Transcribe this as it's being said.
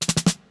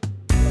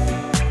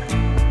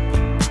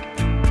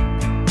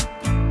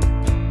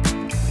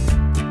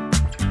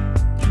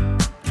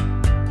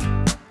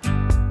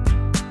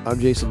I'm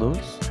Jason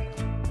Lewis.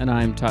 And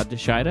I'm Todd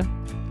DeShida.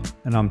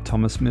 And I'm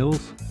Thomas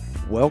Mills.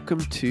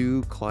 Welcome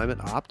to Climate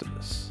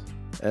Optimists.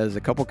 As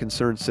a couple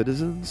concerned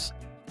citizens,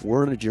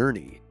 we're on a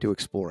journey to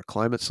explore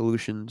climate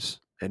solutions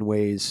and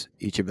ways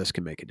each of us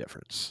can make a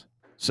difference.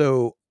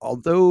 So,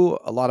 although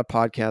a lot of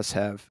podcasts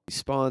have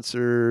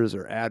sponsors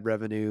or ad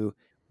revenue,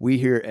 we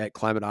here at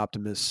Climate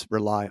Optimists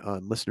rely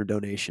on listener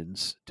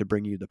donations to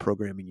bring you the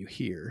programming you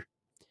hear.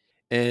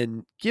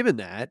 And given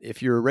that,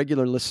 if you're a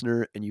regular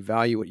listener and you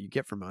value what you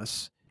get from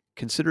us,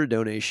 consider a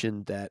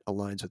donation that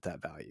aligns with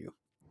that value.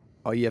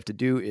 All you have to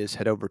do is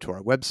head over to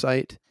our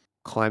website,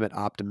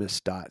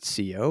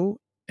 climateoptimist.co,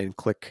 and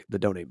click the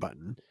donate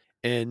button.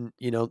 And,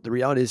 the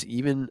reality is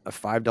even a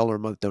 $5 a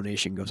month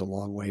donation goes a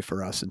long way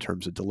for us in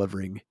terms of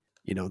delivering,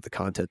 the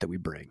content that we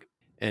bring.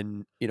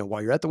 And,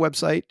 while you're at the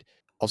website,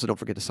 also don't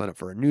forget to sign up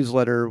for our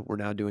newsletter. We're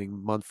now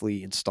doing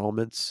monthly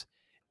installments,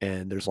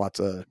 and there's lots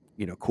of,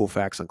 cool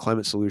facts on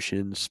climate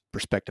solutions,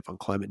 perspective on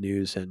climate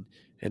news, and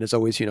as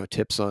always,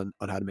 tips on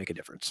how to make a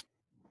difference.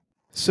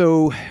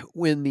 So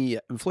when the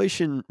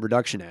Inflation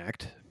Reduction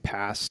Act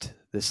passed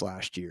this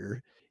last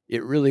year,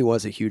 it really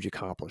was a huge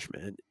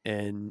accomplishment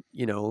and,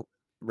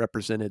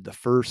 represented the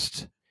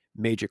first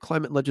major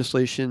climate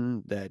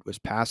legislation that was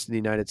passed in the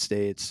United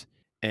States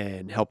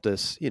and helped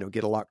us,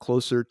 get a lot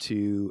closer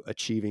to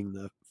achieving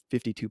the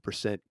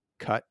 52%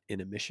 cut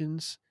in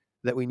emissions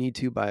that we need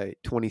to by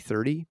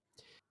 2030.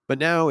 But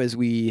now as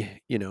we,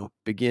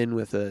 begin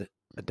with a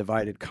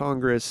divided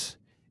Congress,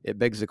 it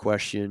begs the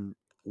question,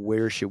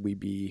 where should we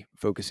be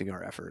focusing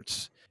our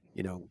efforts?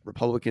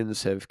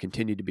 Republicans have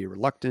continued to be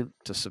reluctant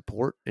to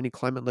support any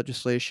climate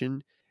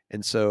legislation.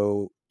 And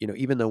so,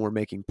 even though we're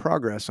making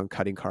progress on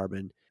cutting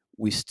carbon,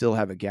 we still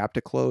have a gap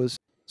to close.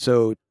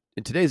 So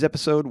in today's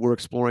episode, we're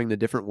exploring the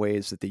different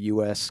ways that the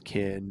U.S.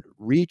 can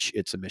reach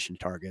its emission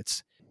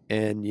targets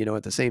and,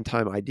 at the same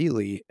time,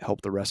 ideally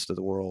help the rest of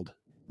the world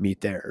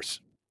meet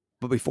theirs.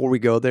 But before we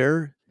go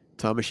there,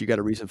 Thomas, you got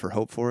a reason for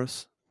hope for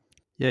us?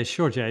 Yeah,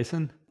 sure,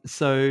 Jason.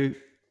 So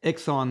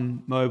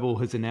ExxonMobil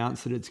has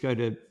announced that it's going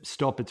to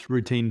stop its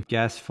routine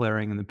gas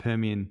flaring in the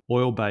Permian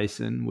oil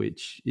basin,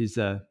 which is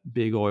a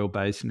big oil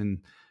basin in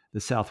the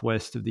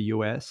southwest of the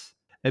US.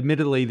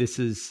 Admittedly, this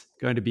is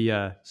going to be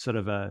a sort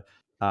of a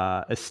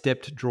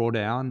stepped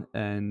drawdown,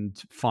 and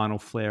final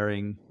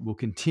flaring will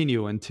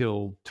continue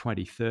until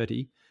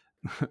 2030,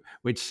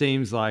 which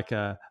seems like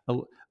a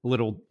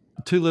little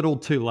too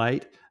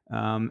late.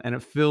 And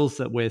it feels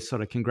that we're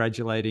sort of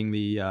congratulating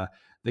the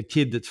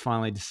kid that's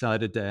finally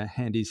decided to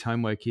hand his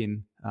homework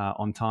in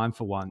on time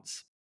for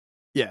once.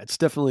 Yeah, it's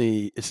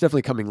definitely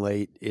coming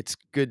late. It's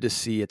good to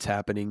see it's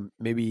happening.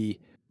 Maybe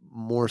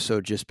more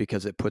so just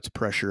because it puts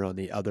pressure on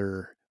the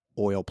other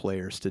oil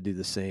players to do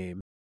the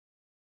same.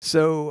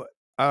 So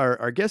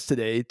our guest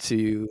today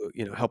to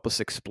help us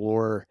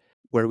explore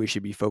where we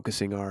should be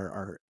focusing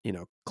our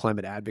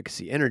climate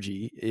advocacy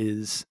energy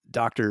is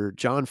Dr.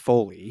 John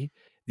Foley,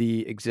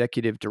 the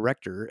executive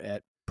director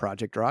at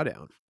Project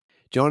Drawdown.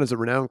 John is a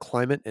renowned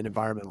climate and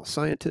environmental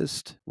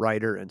scientist,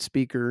 writer, and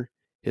speaker.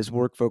 His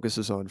work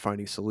focuses on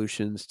finding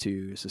solutions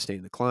to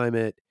sustain the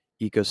climate,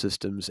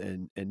 ecosystems,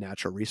 and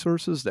natural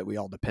resources that we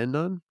all depend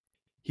on.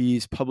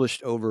 He's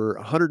published over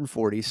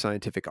 140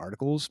 scientific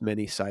articles,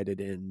 many cited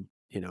in,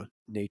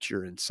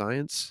 Nature and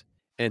Science,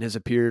 and has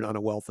appeared on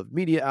a wealth of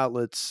media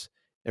outlets,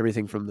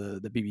 everything from the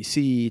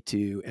BBC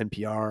to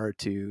NPR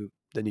to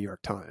the New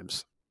York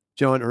Times.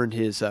 John earned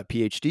his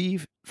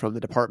PhD from the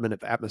Department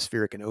of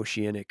Atmospheric and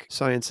Oceanic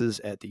Sciences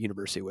at the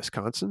University of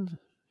Wisconsin.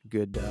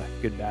 Good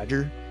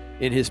Badger.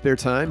 In his spare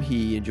time,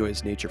 he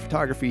enjoys nature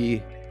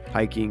photography,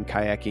 hiking,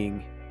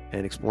 kayaking,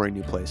 and exploring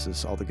new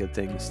places, all the good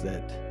things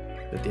that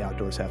the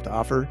outdoors have to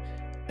offer.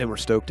 And we're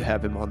stoked to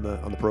have him on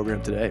the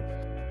program today.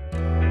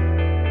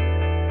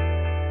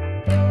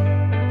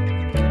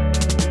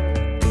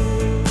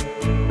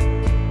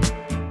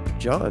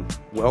 John,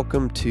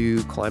 welcome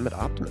to Climate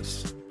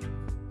Optimists.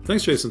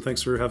 Thanks, Jason.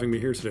 Thanks for having me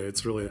here today.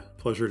 It's really a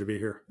pleasure to be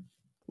here.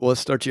 Well, let's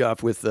start you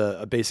off with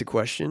a basic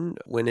question.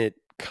 When it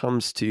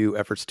comes to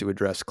efforts to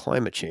address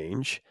climate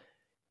change,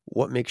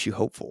 what makes you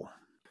hopeful?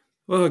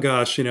 Oh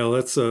gosh,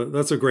 that's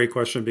a great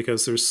question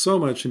because there's so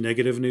much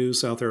negative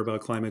news out there about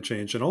climate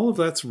change, and all of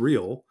that's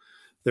real.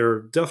 There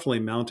are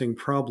definitely mounting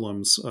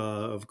problems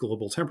of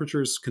global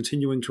temperatures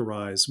continuing to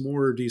rise,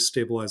 more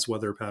destabilized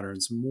weather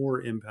patterns,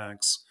 more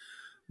impacts,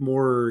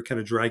 more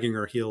kind of dragging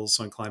our heels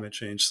on climate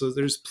change. So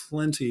there's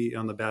plenty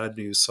on the bad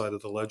news side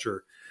of the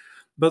ledger.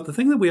 But the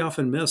thing that we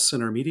often miss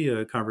in our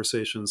media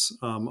conversations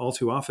all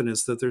too often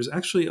is that there's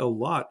actually a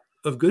lot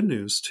of good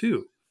news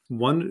too.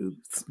 One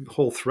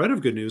whole thread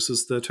of good news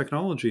is the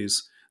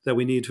technologies that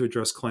we need to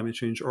address climate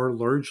change are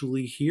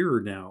largely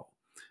here now.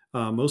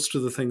 Most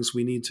of the things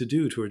we need to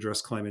do to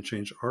address climate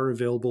change are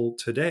available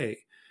today.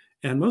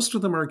 And most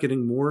of them are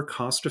getting more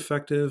cost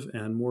effective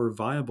and more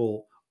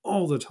viable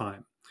all the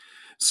time.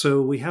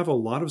 So we have a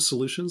lot of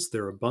solutions.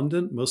 They're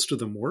abundant. Most of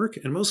them work,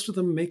 and most of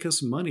them make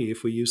us money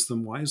if we use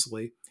them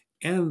wisely.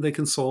 And they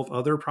can solve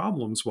other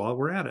problems while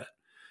we're at it.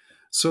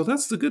 So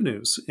that's the good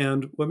news.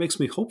 And what makes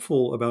me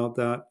hopeful about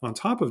that, on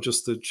top of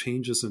just the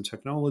changes in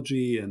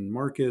technology and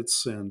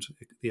markets and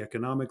the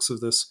economics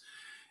of this,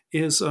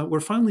 is we're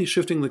finally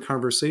shifting the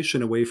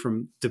conversation away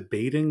from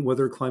debating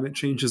whether climate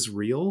change is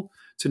real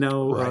to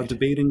now Right.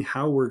 debating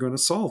how we're going to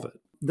solve it.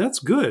 That's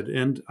good.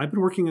 And I've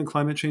been working on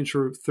climate change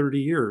for 30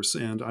 years,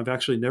 and I've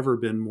actually never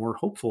been more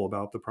hopeful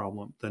about the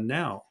problem than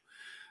now.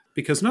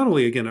 Because not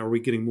only, again, are we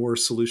getting more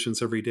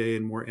solutions every day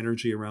and more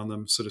energy around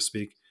them, so to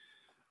speak,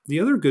 the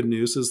other good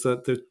news is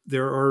that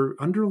there are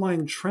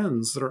underlying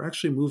trends that are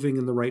actually moving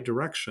in the right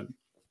direction.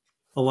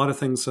 A lot of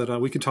things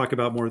that we could talk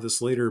about more of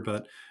this later,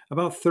 but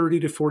about 30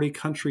 to 40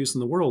 countries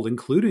in the world,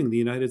 including the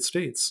United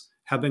States,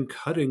 have been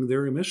cutting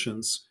their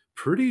emissions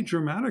pretty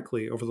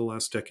dramatically over the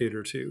last decade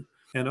or two.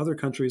 And other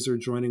countries are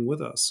joining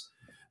with us.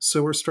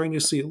 So we're starting to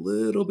see a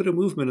little bit of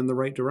movement in the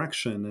right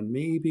direction. And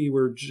maybe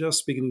we're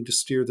just beginning to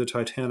steer the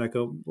Titanic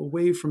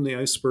away from the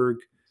iceberg.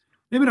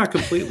 Maybe not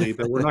completely,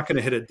 but we're not going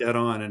to hit it dead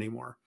on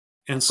anymore.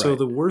 And so Right.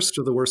 the worst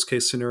of the worst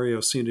case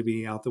scenarios seem to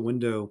be out the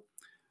window.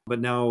 But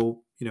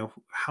now,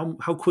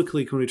 how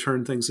quickly can we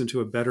turn things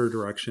into a better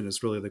direction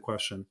is really the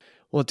question.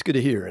 Well, it's good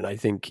to hear, and I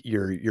think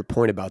your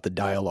point about the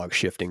dialogue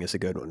shifting is a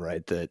good one,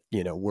 right? That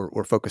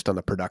we're focused on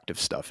the productive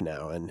stuff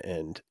now,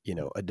 and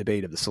a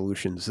debate of the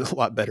solutions is a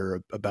lot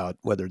better about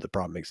whether the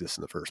problem exists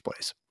in the first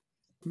place.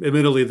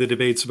 Admittedly, the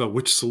debates about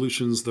which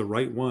solution's the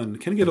right one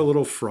can get a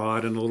little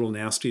fraught and a little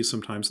nasty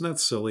sometimes, and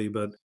that's silly.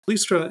 But at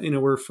least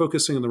we're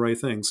focusing on the right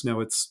things. Now,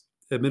 it's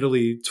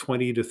admittedly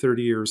 20 to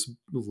 30 years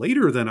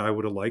later than I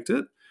would have liked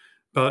it.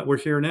 But we're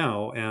here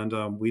now,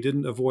 and we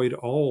didn't avoid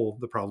all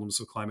the problems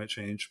of climate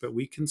change, but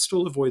we can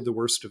still avoid the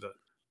worst of it.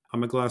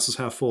 I'm a glasses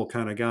half full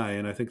kind of guy,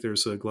 and I think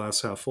there's a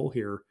glass half full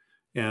here,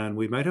 and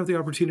we might have the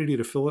opportunity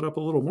to fill it up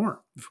a little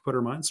more if we put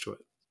our minds to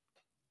it.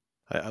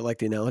 I like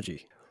the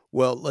analogy.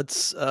 Well,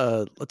 let's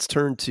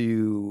turn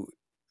to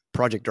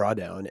Project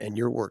Drawdown and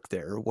your work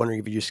there. Wondering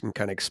if you just can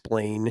kind of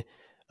explain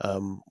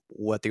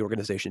what the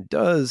organization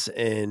does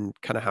and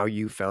kind of how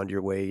you found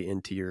your way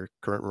into your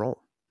current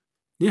role.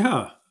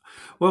 Yeah.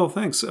 Well,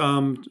 thanks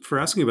for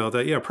asking about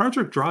that. Yeah,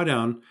 Project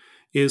Drawdown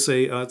is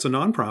it's a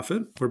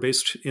nonprofit. We're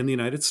based in the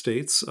United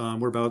States.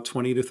 We're about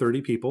 20 to 30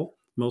 people,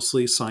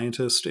 mostly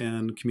scientists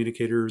and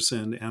communicators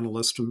and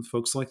analysts and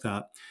folks like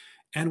that.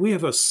 And we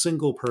have a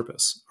single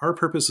purpose. Our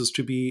purpose is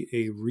to be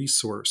a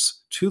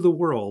resource to the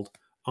world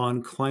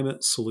on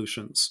climate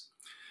solutions.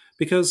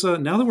 Because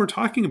now that we're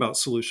talking about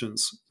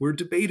solutions, we're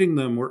debating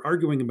them, we're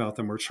arguing about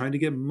them, we're trying to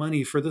get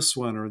money for this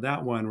one or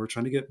that one, we're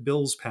trying to get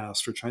bills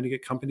passed, we're trying to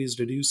get companies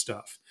to do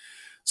stuff.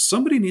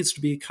 Somebody needs to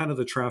be kind of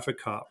the traffic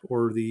cop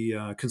or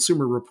the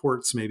consumer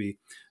reports, maybe.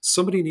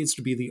 Somebody needs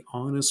to be the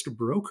honest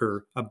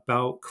broker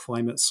about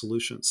climate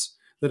solutions.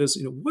 That is,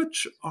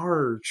 which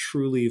are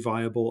truly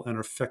viable and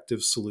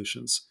effective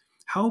solutions?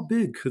 How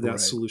big could that Right.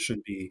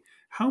 solution be?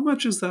 How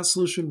much is that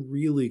solution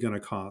really going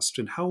to cost?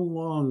 And how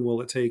long will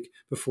it take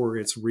before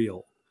it's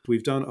real?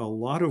 We've done a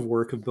lot of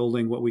work of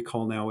building what we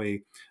call now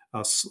a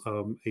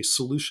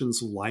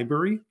solutions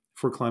library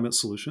for climate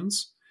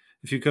solutions.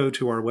 If you go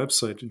to our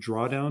website,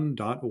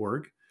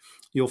 drawdown.org,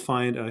 you'll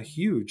find a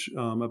huge,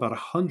 about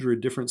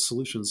 100 different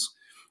solutions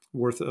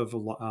worth of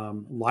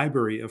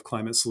library of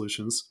climate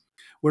solutions,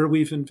 where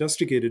we've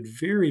investigated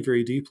very,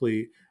 very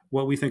deeply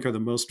what we think are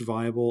the most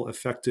viable,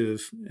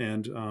 effective,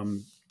 and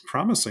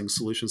promising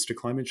solutions to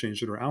climate change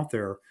that are out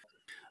there.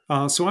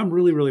 So I'm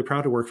really, really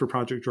proud to work for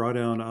Project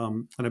Drawdown,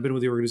 and I've been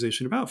with the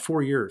organization about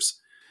 4 years.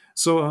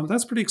 So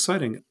that's pretty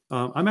exciting.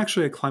 I'm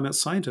actually a climate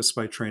scientist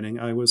by training.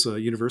 I was a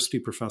university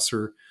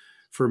professor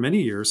for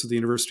many years at the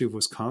University of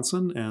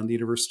Wisconsin and the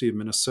University of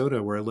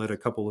Minnesota, where I led a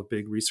couple of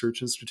big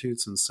research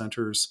institutes and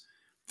centers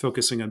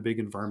focusing on big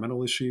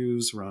environmental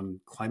issues around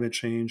climate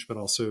change, but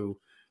also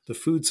the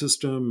food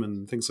system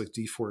and things like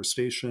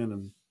deforestation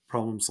and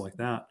problems like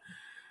that.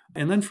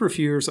 And then for a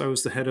few years, I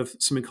was the head of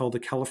something called the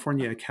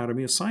California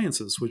Academy of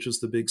Sciences, which is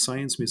the big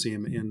science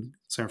museum in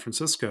San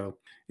Francisco.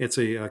 It's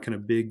a kind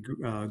of big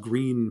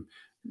green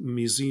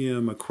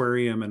museum,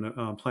 aquarium,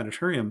 and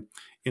planetarium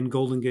in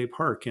Golden Gate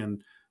Park.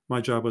 And my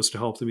job was to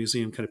help the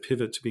museum kind of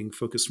pivot to being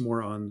focused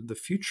more on the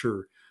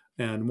future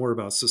and more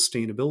about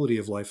sustainability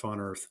of life on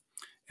Earth.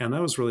 And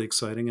that was really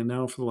exciting. And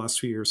now for the last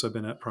few years, I've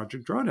been at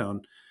Project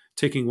Drawdown,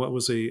 taking what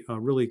was a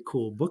really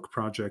cool book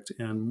project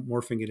and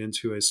morphing it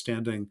into a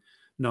standing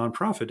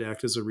nonprofit to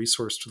act as a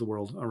resource to the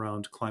world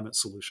around climate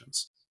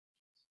solutions.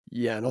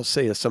 Yeah, and I'll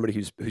say as somebody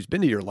who's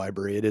been to your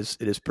library, it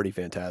is pretty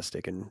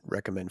fantastic, and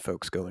recommend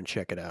folks go and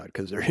check it out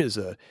because there is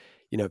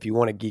if you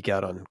want to geek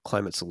out on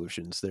climate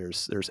solutions,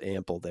 there's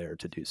ample there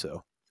to do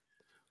so.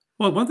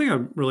 Well, one thing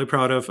I'm really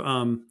proud of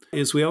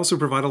is we also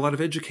provide a lot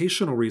of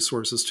educational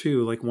resources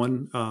too. Like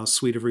one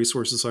suite of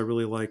resources I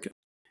really like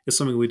is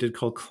something we did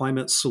called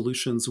Climate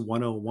Solutions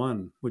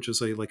 101, which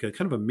is a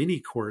kind of a mini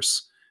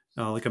course,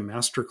 like a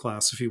master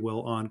class, if you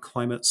will, on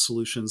climate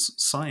solutions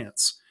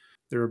science.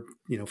 They're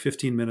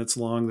 15 minutes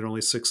long. There are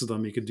only 6 of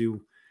them. You could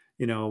do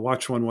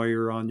watch one while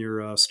you're on your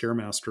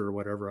Stairmaster or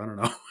whatever. I don't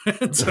know.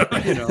 And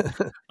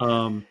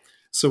so,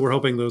 So we're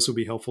hoping those will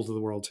be helpful to the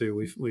world too.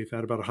 We've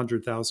had about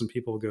 100,000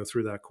 people go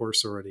through that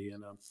course already,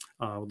 and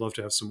I would love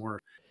to have some more.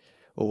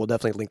 Well, we'll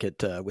definitely link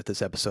it with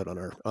this episode on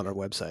our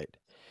website.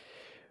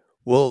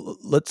 Well,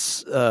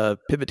 let's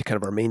pivot to kind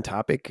of our main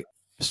topic.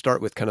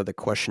 Start with kind of the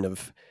question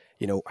of,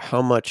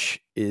 how much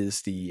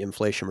is the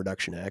Inflation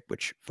Reduction Act,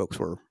 which folks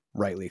were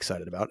rightly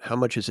excited about, how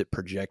much is it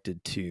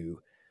projected to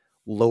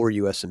lower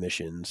U.S.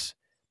 emissions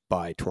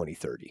by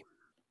 2030?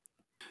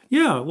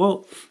 Yeah,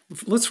 well,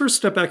 let's first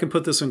step back and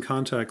put this in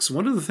context.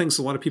 One of the things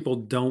a lot of people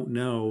don't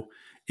know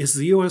is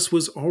the US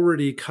was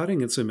already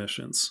cutting its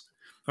emissions.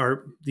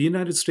 The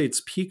United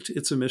States peaked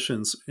its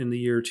emissions in the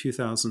year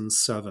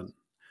 2007.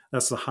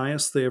 That's the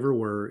highest they ever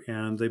were,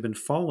 and they've been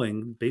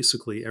falling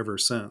basically ever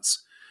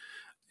since.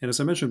 And as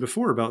I mentioned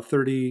before, about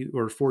 30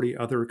 or 40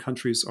 other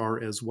countries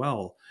are as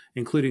well,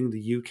 including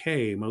the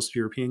UK, most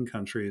European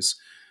countries,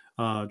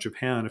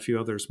 Japan, a few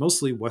others,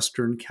 mostly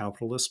Western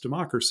capitalist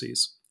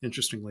democracies.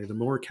 Interestingly, the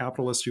more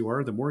capitalist you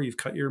are, the more you've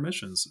cut your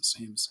emissions, it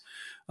seems,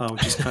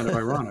 which is kind of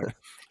ironic.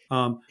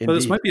 But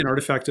this might be an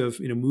artifact of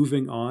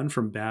moving on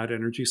from bad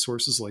energy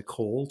sources like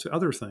coal to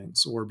other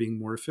things, or being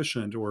more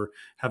efficient, or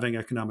having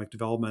economic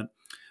development.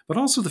 But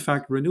also the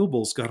fact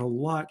renewables got a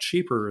lot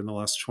cheaper in the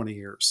last 20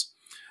 years,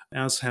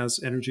 as has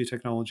energy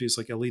technologies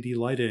like LED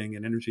lighting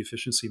and energy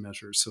efficiency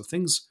measures. So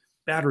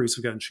batteries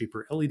have gotten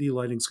cheaper, LED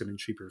lighting's getting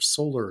cheaper,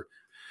 solar.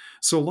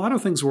 So a lot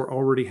of things were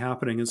already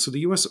happening. And so the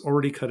US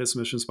already cut its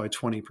emissions by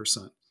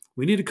 20%.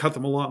 We need to cut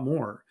them a lot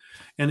more.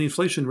 And the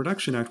Inflation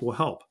Reduction Act will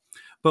help.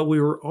 But we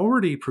were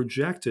already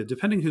projected,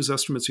 depending whose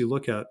estimates you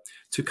look at,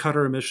 to cut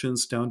our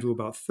emissions down to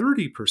about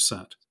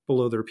 30%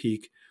 below their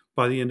peak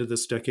by the end of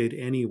this decade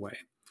anyway.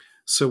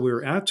 So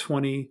we're at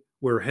 20,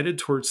 we're headed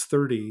towards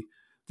 30.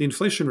 The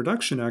Inflation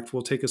Reduction Act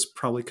will take us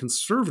probably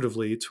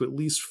conservatively to at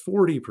least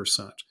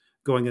 40%,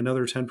 going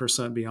another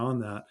 10%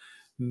 beyond that,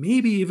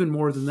 maybe even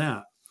more than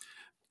that.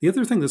 The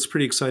other thing that's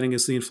pretty exciting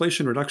is the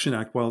Inflation Reduction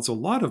Act, while it's a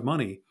lot of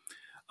money,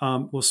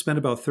 will spend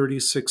about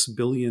 $36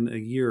 billion a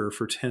year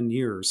for 10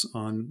 years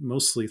on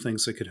mostly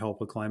things that could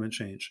help with climate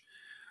change.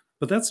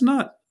 But that's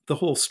not the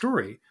whole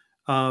story.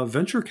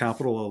 Venture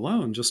capital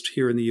alone, just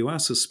here in the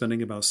US, is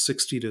spending about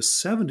 60 to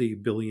 70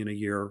 billion a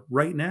year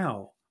right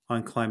now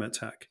on climate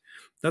tech.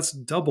 That's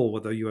double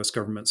what the US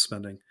government's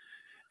spending.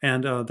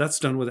 And that's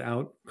done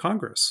without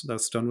Congress.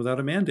 That's done without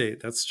a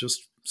mandate. That's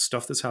just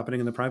stuff that's happening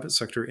in the private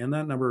sector. And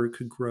that number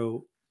could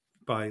grow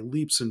by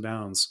leaps and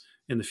bounds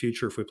in the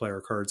future if we play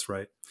our cards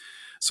right.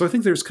 So I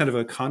think there's kind of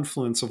a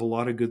confluence of a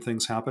lot of good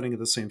things happening at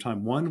the same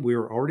time. One, we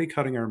were already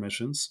cutting our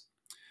emissions.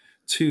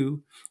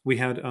 Two, we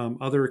had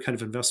other kind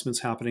of investments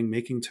happening,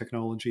 making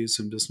technologies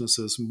and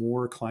businesses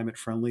more climate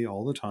friendly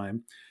all the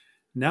time.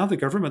 Now the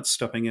government's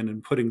stepping in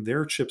and putting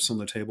their chips on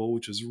the table,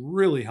 which is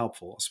really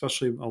helpful,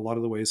 especially a lot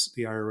of the ways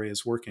the IRA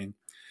is working.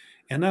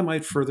 And that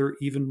might further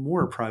even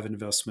more private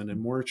investment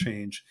and more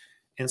change.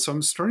 And so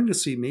I'm starting to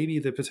see maybe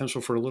the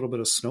potential for a little bit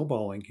of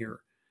snowballing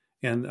here.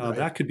 And Right.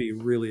 that could be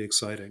really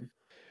exciting.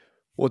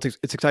 Well,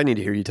 it's exciting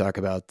to hear you talk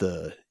about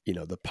the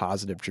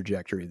positive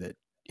trajectory that,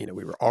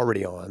 we were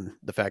already on.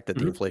 The fact that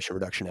the Inflation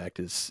Reduction Act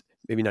is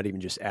maybe not even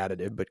just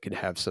additive, but could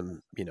have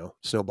some,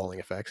 snowballing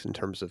effects in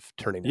terms of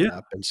turning that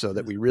up. And so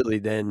that we really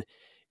then,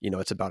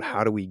 it's about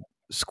how do we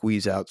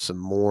squeeze out some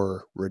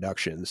more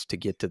reductions to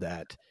get to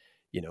that,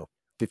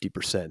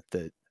 50%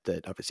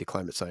 that obviously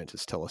climate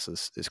scientists tell us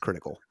is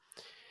critical.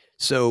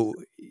 So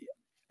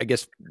I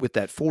guess with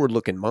that forward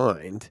look in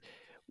mind,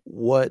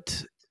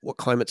 what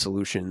climate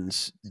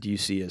solutions do you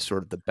see as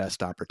sort of the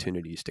best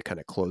opportunities to kind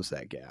of close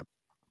that gap?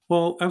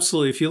 Well,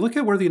 absolutely. If you look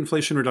at where the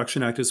Inflation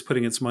Reduction Act is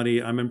putting its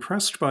money, I'm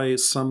impressed by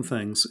some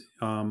things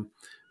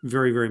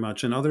very, very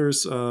much, and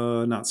others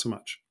not so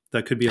much.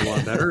 That could be a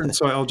lot better. And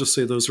so I'll just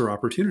say those are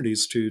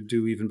opportunities to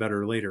do even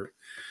better later.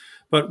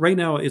 But right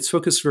now, it's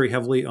focused very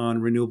heavily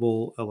on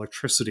renewable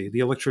electricity, the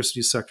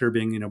electricity sector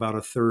being about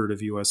a third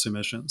of U.S.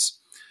 emissions.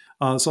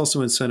 There's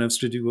also incentives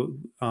to do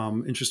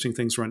interesting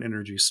things around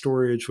energy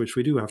storage, which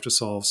we do have to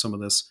solve some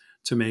of this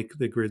to make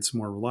the grids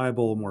more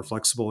reliable, more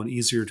flexible, and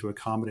easier to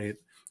accommodate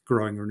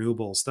growing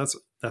renewables.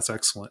 That's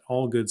excellent.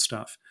 All good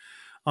stuff.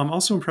 I'm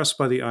also impressed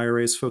by the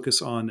IRA's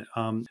focus on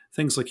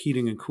things like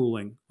heating and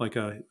cooling, like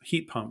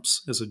heat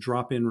pumps as a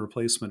drop-in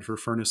replacement for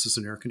furnaces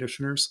and air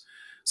conditioners.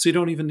 So you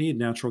don't even need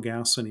natural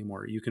gas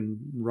anymore. You can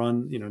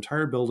run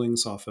entire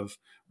buildings off of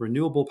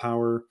renewable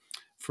power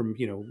from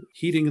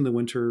heating in the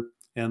winter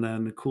and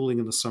then cooling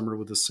in the summer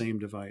with the same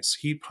device.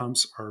 Heat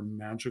pumps are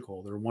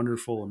magical. They're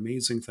wonderful,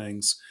 amazing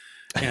things.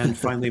 And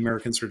finally,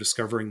 Americans are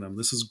discovering them.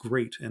 This is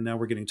great. And now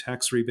we're getting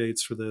tax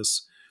rebates for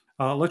this.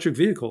 Electric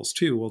vehicles,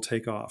 too, will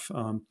take off.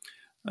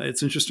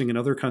 It's interesting in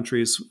other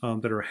countries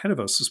that are ahead of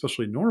us,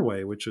 especially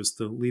Norway, which is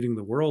leading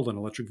the world in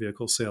electric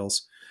vehicle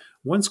sales.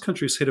 Once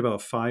countries hit about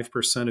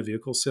 5% of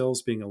vehicle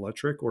sales being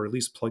electric, or at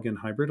least plug-in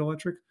hybrid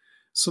electric,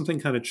 something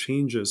kind of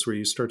changes where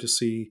you start to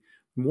see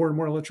more and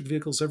more electric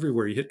vehicles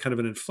everywhere. You hit kind of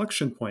an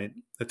inflection point,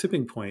 a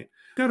tipping point.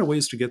 Got a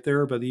ways to get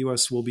there, but the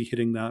US will be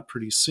hitting that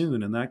pretty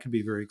soon, and that could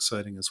be very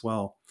exciting as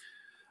well.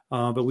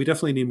 But we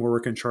definitely need more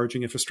work on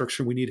charging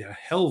infrastructure. We need a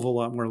hell of a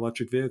lot more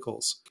electric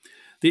vehicles.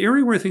 The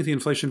area where I think the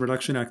Inflation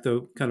Reduction Act,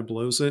 though, kind of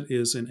blows it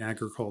is in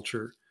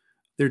agriculture.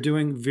 They're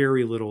doing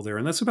very little there.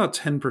 And that's about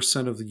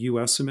 10% of the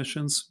US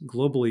emissions.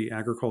 Globally,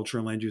 agriculture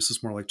and land use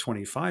is more like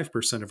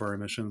 25% of our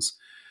emissions.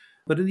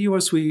 But in the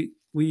US,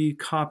 we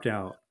copped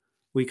out.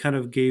 We kind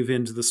of gave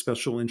in to the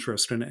special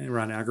interest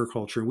around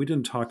agriculture. We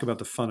didn't talk about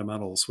the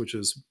fundamentals, which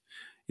is,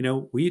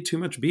 we eat too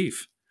much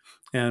beef.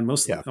 And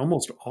Yeah.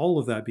 almost all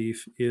of that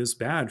beef is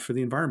bad for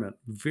the environment.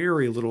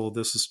 Very little of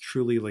this is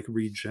truly like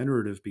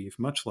regenerative beef,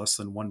 much less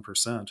than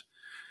 1%.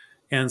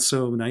 And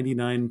so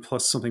 99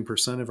 plus something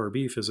percent of our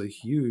beef is a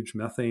huge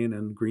methane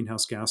and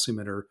greenhouse gas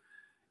emitter.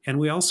 And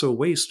we also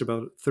waste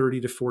about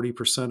 30 to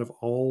 40% of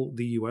all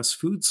the US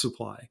food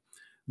supply.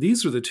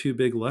 These are the two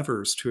big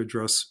levers to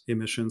address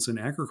emissions in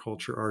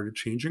agriculture are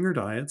changing our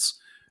diets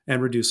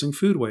and reducing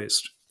food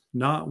waste.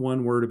 Not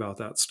one word about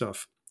that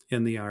stuff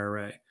in the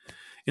IRA.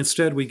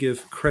 Instead, we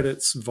give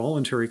credits,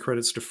 voluntary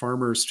credits to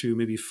farmers to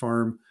maybe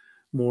farm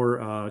more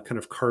kind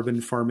of carbon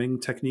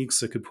farming techniques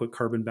that could put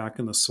carbon back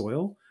in the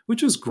soil,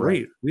 which is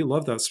great. Right. We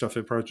love that stuff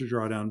at Project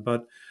Drawdown,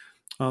 but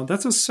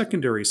that's a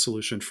secondary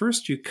solution.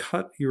 First, you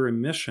cut your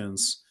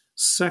emissions.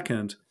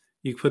 Second,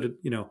 you put it,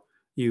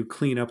 you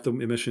clean up the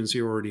emissions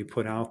you already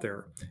put out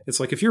there. It's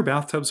like if your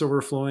bathtub's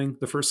overflowing,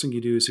 the first thing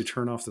you do is you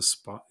turn off the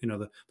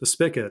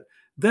spigot,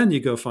 then you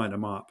go find a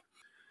mop.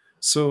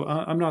 So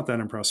I'm not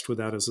that impressed with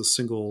that as a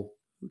single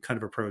kind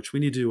of approach. We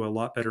need to do a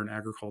lot better in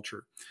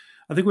agriculture.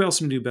 I think we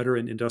also need to do better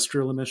in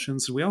industrial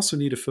emissions. We also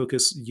need to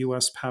focus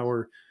U.S.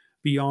 power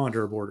beyond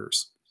our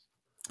borders.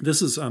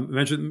 This is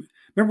remember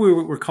we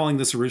were calling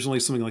this originally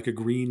something like a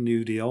Green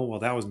New Deal. Well,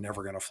 that was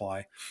never going to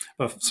fly,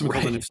 but something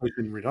called an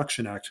Inflation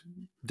Reduction Act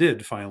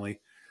did finally.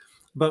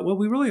 But what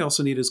we really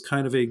also need is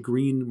kind of a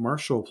green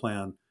Marshall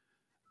Plan,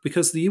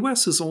 because the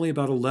U.S. is only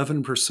about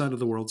 11% of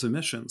the world's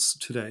emissions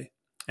today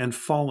and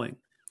falling.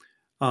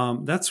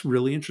 That's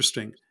really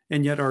interesting.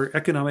 And yet our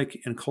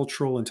economic and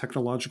cultural and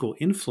technological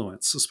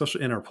influence,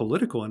 especially in our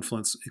political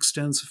influence,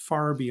 extends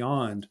far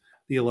beyond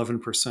the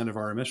 11% of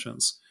our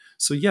emissions.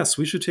 So yes,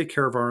 we should take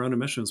care of our own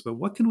emissions, but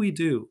what can we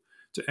do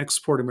to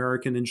export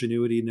American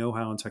ingenuity,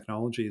 know-how, and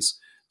technologies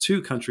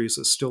to countries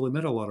that still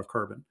emit a lot of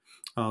carbon?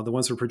 The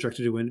ones that are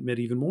projected to emit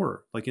even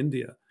more, like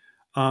India.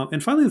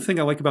 And finally, the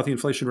thing I like about the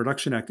Inflation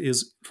Reduction Act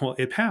is, well,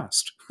 it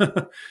passed.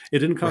 It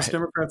didn't cost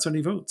Democrats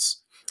any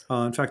votes.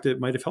 In fact, it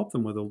might have helped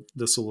them with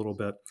this a little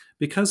bit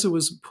because it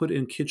was put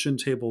in kitchen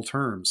table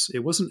terms.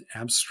 It wasn't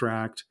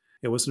abstract.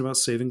 It wasn't about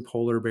saving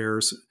polar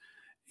bears.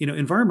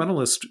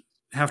 Environmentalists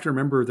have to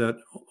remember that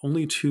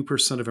only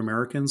 2% of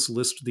Americans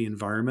list the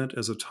environment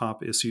as a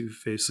top issue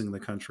facing the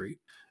country.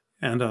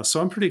 And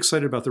so I'm pretty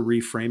excited about the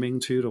reframing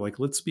too, to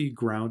let's be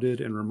grounded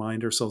and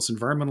remind ourselves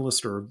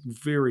environmentalists are a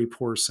very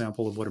poor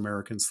sample of what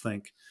Americans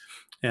think.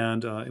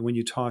 And when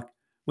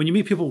you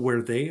meet people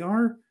where they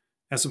are,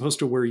 as opposed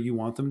to where you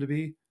want them to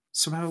be,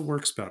 somehow it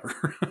works better.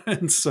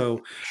 And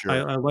so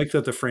I like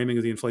that the framing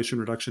of the Inflation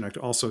Reduction Act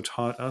also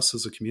taught us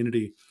as a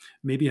community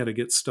maybe how to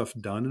get stuff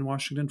done in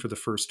Washington for the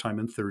first time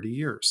in 30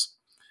 years,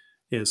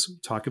 is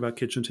talk about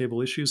kitchen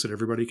table issues that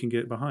everybody can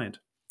get behind.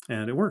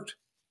 And it worked.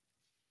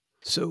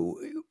 So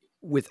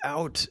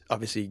without,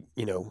 obviously,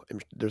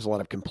 there's a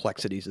lot of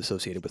complexities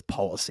associated with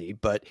policy,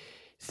 but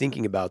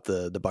thinking about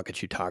the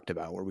buckets you talked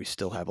about where we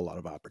still have a lot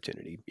of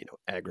opportunity,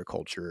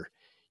 agriculture,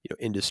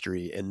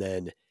 industry, and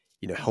then,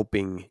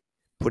 helping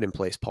put in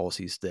place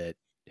policies that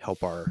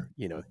help our,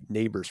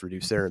 neighbors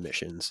reduce their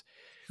emissions.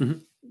 Mm-hmm.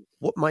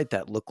 What might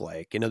that look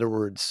like? In other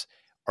words,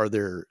 are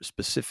there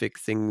specific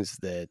things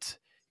that,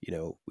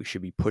 we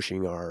should be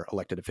pushing our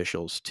elected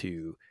officials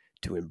to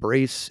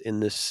embrace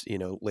in this,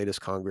 latest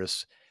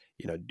Congress?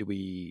 Do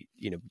we,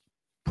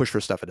 push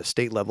for stuff at a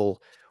state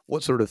level?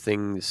 What sort of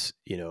things,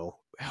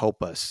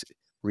 help us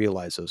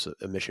realize those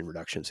emission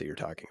reductions that you're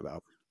talking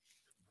about?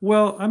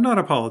 Well, I'm not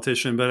a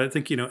politician, but I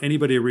think,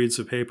 anybody who reads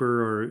a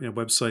paper or a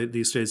website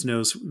these days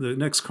knows the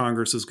next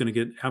Congress is going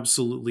to get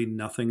absolutely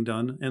nothing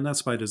done. And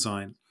that's by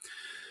design.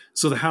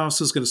 So the House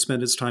is going to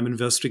spend its time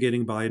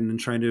investigating Biden and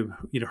trying to,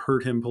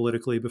 hurt him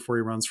politically before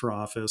he runs for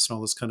office and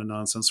all this kind of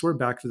nonsense. We're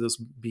back to this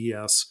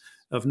BS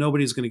of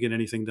nobody's going to get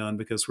anything done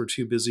because we're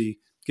too busy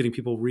getting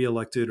people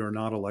reelected or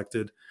not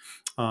elected,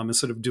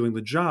 instead of doing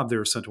the job they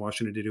were sent to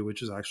Washington to do,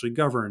 which is actually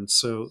govern.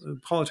 So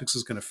politics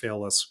is going to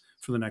fail us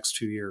for the next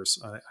 2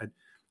 years.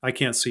 I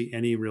can't see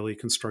any really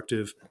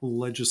constructive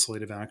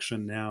legislative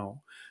action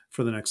now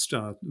for the next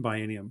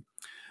biennium.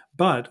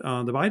 But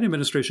the Biden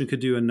administration could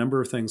do a number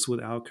of things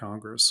without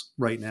Congress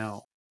right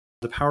now.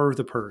 The power of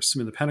the purse.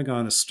 The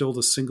Pentagon is still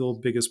the single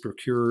biggest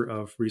procurer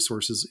of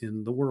resources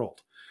in the world.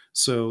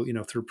 So,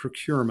 through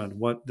procurement,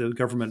 what the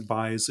government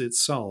buys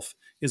itself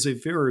is a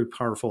very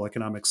powerful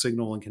economic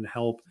signal and can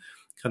help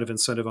kind of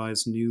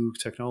incentivize new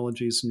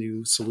technologies,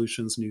 new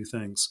solutions, new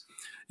things.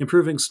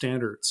 Improving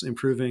standards,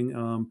 improving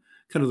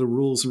kind of the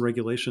rules and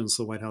regulations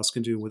the White House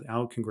can do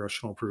without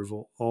congressional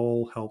approval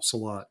all helps a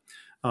lot.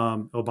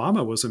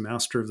 Obama was a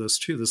master of this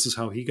too. This is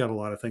how he got a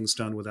lot of things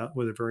done with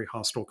a very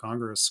hostile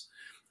Congress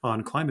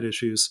on climate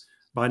issues.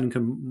 Biden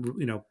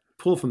can,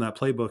 pull from that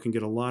playbook and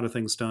get a lot of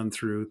things done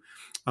through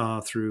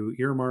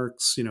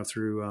earmarks,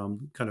 through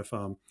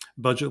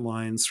budget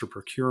lines, through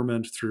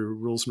procurement, through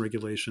rules and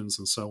regulations,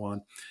 and so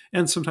on,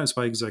 and sometimes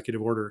by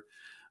executive order.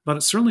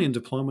 But certainly in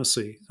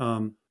diplomacy,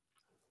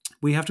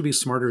 we have to be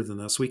smarter than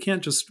this. We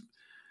can't just.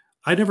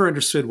 I never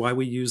understood why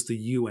we use the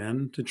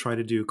UN to try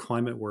to do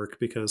climate work,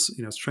 because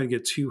it's trying to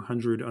get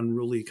 200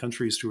 unruly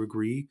countries to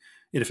agree,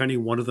 and if any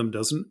one of them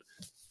doesn't,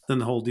 then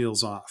the whole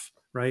deal's off,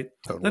 right?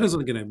 Totally. That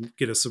isn't going to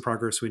get us the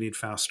progress we need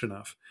fast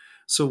enough.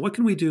 So what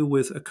can we do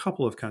with a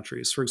couple of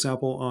countries? For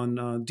example,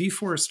 on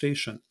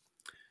deforestation.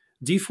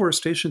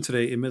 Deforestation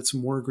today emits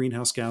more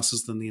greenhouse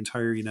gases than the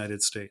entire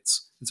United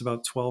States. It's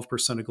about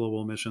 12% of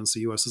global emissions. The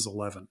US is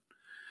 11.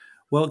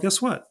 Well,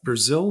 guess what?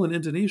 Brazil and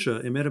Indonesia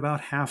emit about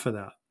half of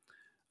that.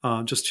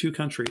 Just two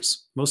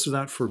countries, most of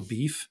that for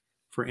beef,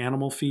 for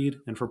animal feed,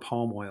 and for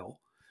palm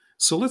oil.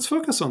 So let's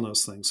focus on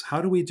those things.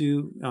 How do we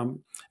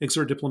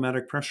exert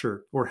diplomatic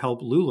pressure or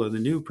help Lula, the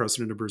new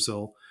president of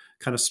Brazil,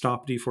 kind of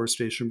stop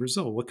deforestation in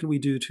Brazil? What can we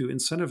do to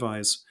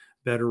incentivize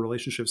better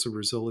relationships with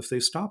Brazil if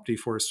they stop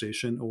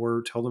deforestation,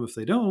 or tell them if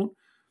they don't,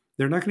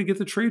 they're not going to get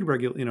the trade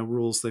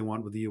rules they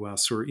want with the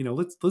U.S. Or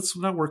let's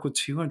not work with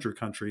 200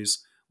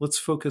 countries. Let's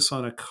focus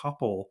on a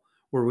couple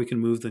where we can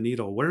move the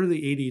needle. What are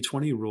the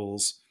 80-20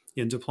 rules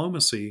in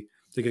diplomacy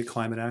to get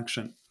climate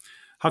action?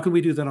 How can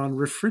we do that on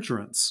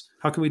refrigerants?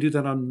 How can we do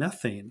that on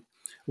methane?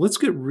 Let's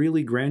get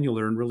really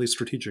granular and really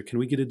strategic. Can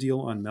we get a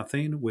deal on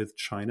methane with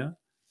China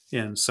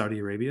and Saudi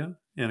Arabia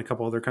and a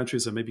couple other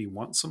countries that maybe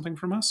want something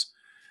from us?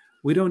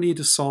 We don't need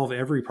to solve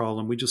every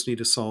problem. We just need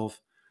to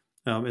solve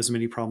as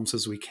many problems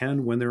as we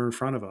can when they're in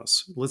front of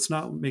us. Let's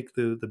not make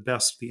the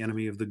best the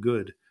enemy of the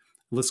good.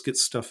 Let's get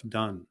stuff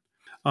done.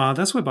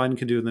 That's what Biden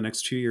can do in the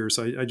next 2 years.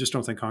 I just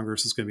don't think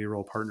Congress is going to be a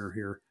real partner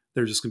here.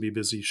 They're just going to be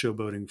busy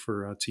showboating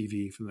for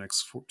TV for the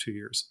next 2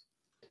 years.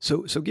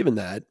 So given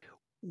that,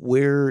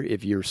 where,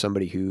 if you're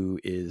somebody who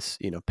is,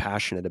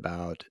 passionate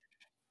about,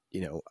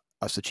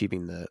 us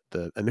achieving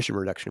the emission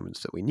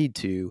reductions that we need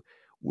to,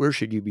 where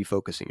should you be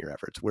focusing your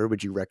efforts? Where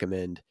would you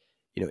recommend,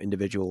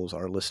 individuals,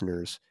 our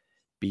listeners,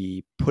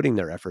 be putting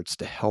their efforts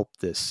to help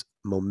this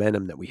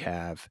momentum that we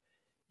have,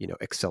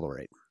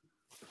 accelerate?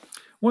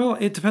 Well,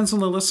 it depends on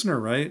the listener,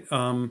 right?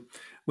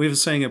 We have a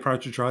saying at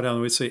Project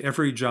Drawdown, we say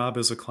every job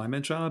is a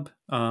climate job,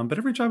 but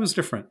every job is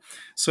different.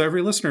 So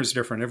every listener is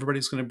different.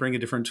 Everybody's going to bring a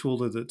different tool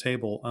to the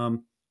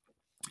table.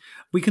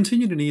 We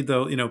continue to need,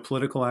 though,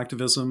 political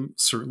activism,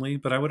 certainly,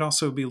 but I would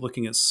also be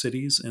looking at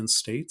cities and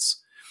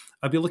states.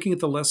 I'd be looking at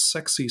the less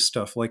sexy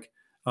stuff like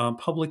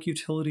public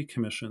utility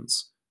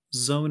commissions,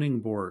 zoning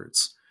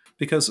boards,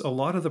 because a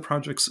lot of the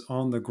projects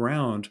on the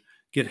ground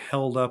get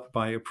held up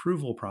by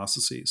approval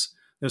processes.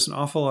 There's an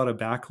awful lot of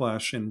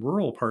backlash in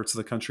rural parts of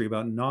the country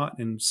about not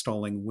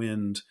installing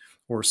wind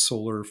or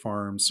solar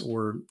farms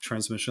or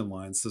transmission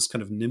lines, this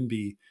kind of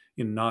NIMBY,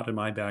 not in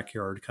my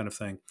backyard kind of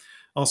thing.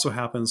 Also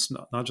happens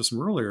not just in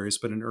rural areas,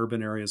 but in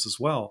urban areas as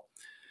well.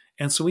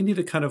 And so we need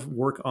to kind of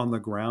work on the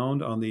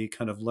ground on the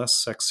kind of less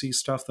sexy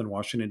stuff than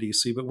Washington,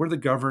 D.C., but where the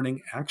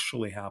governing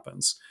actually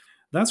happens.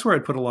 That's where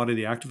I'd put a lot of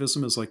the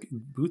activism, is like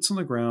boots on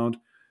the ground.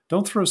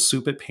 Don't throw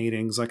soup at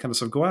paintings, that kind of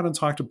stuff. Go out and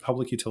talk to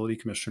public utility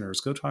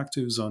commissioners. Go talk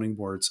to zoning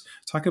boards.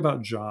 Talk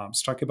about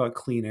jobs. Talk about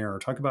clean air.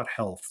 Talk about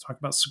health. Talk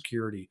about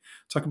security.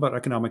 Talk about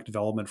economic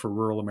development for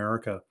rural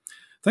America.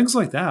 Things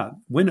like that.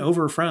 Win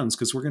over friends,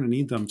 because we're going to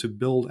need them to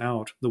build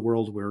out the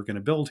world we're going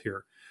to build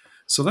here.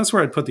 So that's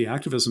where I'd put the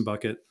activism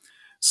bucket.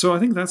 So I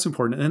think that's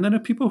important. And then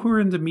people who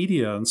are in the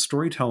media and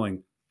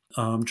storytelling,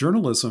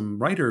 journalism,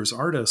 writers,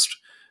 artists,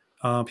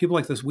 people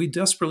like this, we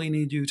desperately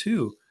need you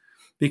too.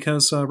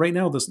 Because right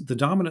now, the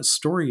dominant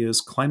story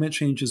is climate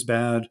change is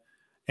bad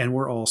and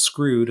we're all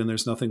screwed and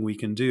there's nothing we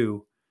can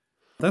do.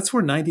 That's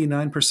where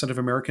 99% of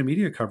American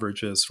media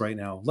coverage is right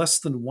now. Less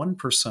than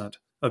 1%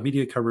 of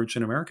media coverage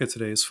in America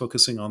today is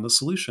focusing on the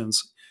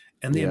solutions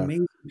and the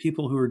amazing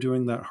people who are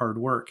doing that hard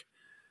work.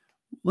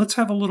 Let's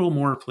have a little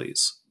more,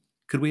 please.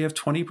 Could we have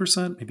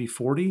 20%, maybe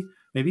 40,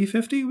 maybe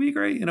 50 would be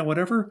great,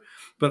 whatever.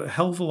 But a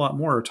hell of a lot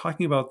more,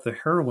 talking about the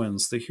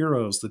heroines, the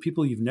heroes, the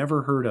people you've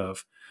never heard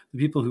of, the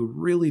people who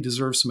really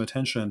deserve some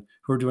attention,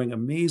 who are doing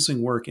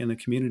amazing work in a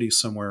community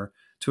somewhere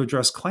to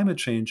address climate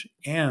change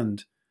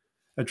and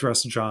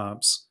address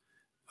jobs,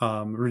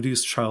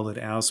 reduce childhood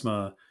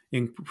asthma,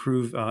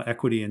 improve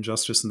equity and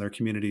justice in their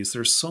communities.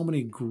 There's so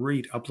many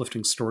great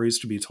uplifting stories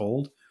to be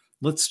told.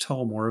 Let's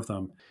tell more of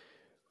them.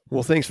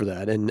 Well, thanks for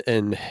that.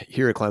 And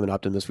here at Climate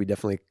Optimist, we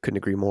definitely couldn't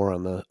agree more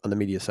on the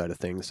media side of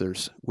things.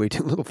 There's way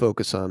too little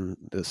focus on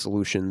the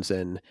solutions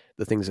and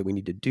the things that we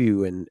need to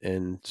do,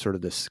 and sort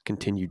of this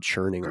continued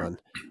churning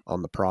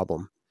on the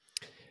problem.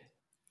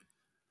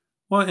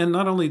 Well, and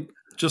not only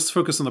just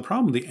focus on the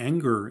problem, the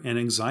anger and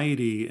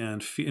anxiety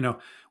and,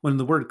 when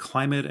the word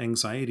climate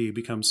anxiety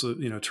becomes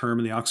a term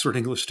in the Oxford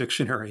English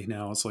Dictionary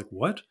now, it's like,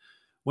 what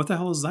the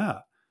hell is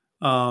that?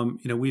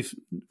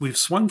 We've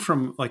swung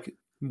from like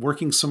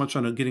working so much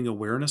on getting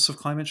awareness of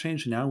climate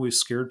change. Now we've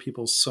scared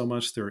people so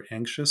much they're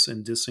anxious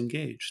and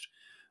disengaged.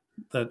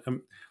 That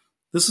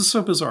this is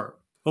so bizarre.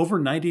 Over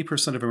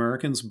 90% of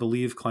Americans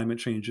believe climate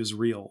change is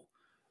real.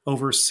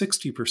 Over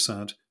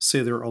 60%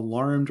 say they're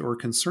alarmed or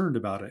concerned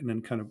about it. And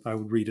then kind of, I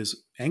would read as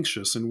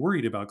anxious and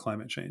worried about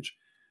climate change.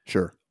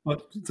 Sure.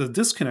 But the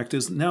disconnect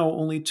is now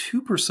only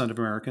 2% of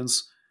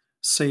Americans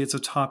say it's a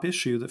top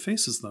issue that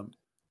faces them.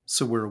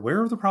 So we're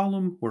aware of the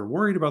problem, we're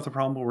worried about the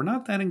problem, but we're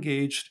not that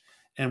engaged,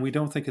 and we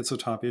don't think it's a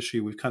top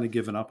issue. We've kind of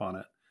given up on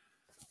it.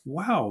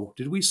 Wow,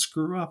 did we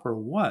screw up or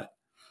what?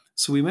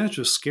 So we managed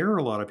to scare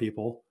a lot of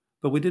people,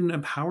 but we didn't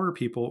empower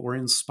people or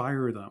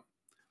inspire them.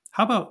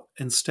 How about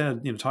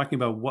instead, talking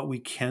about what we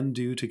can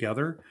do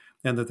together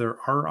and that there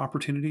are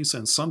opportunities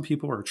and some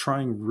people are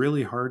trying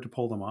really hard to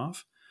pull them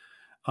off?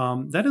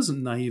 That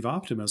isn't naive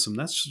optimism.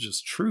 That's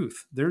just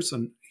truth. There's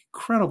an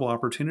incredible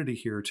opportunity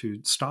here to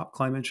stop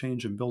climate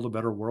change and build a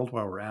better world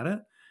while we're at it.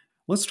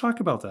 Let's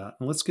talk about that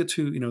and let's get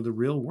to the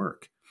real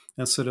work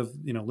instead of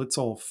let's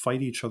all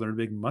fight each other in a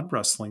big mud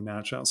wrestling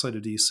match outside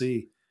of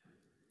DC.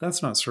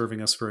 That's not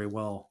serving us very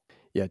well.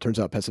 Yeah, it turns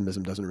out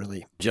pessimism doesn't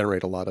really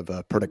generate a lot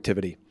of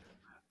productivity.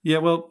 Yeah,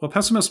 well,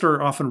 pessimists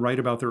are often right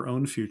about their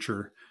own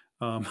future.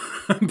 But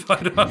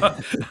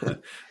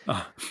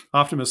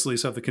optimists at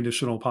least have the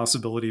conditional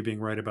possibility of being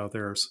right about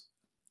theirs.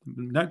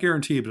 Not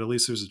guaranteed, but at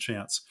least there's a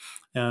chance.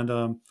 And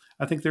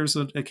I think there's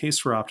a case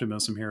for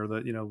optimism here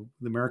that,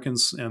 the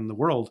Americans and the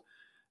world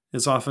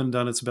has often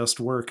done its best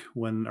work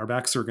when our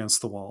backs are against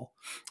the wall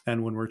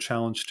and when we're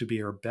challenged to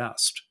be our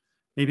best.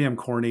 Maybe I'm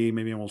corny,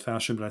 maybe I'm old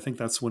fashioned, but I think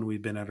that's when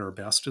we've been at our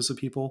best as a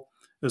people,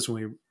 is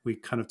when we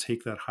kind of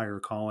take that higher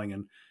calling.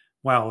 And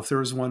wow, if there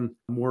was one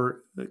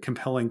more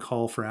compelling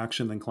call for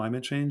action than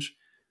climate change,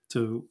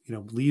 to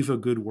leave a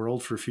good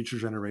world for future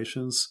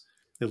generations,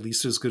 at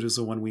least as good as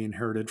the one we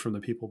inherited from the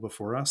people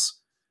before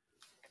us,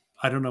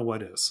 I don't know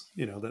what is.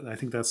 I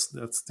think that's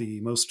the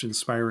most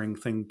inspiring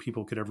thing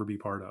people could ever be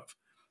part of,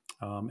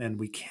 and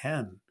we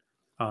can.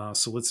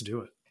 So let's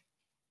do it.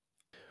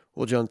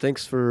 Well, John,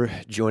 thanks for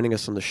joining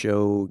us on the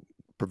show,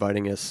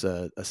 providing us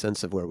a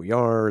sense of where we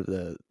are,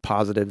 the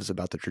positives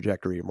about the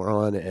trajectory we're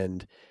on,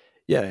 and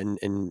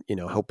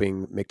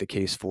helping make the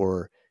case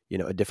for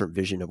a different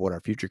vision of what our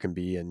future can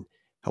be, and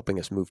helping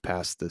us move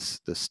past this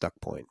stuck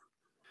point.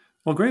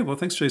 Well, great. Well,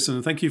 thanks, Jason,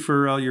 and thank you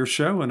for your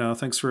show, and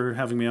thanks for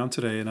having me on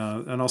today,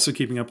 and also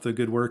keeping up the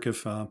good work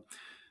of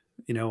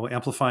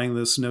amplifying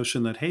this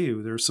notion that hey,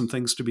 there's some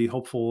things to be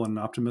hopeful and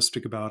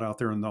optimistic about out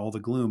there in all the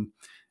gloom,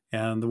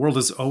 and the world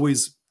has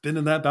always been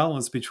in that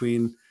balance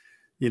between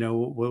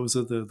what was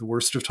it, the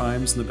worst of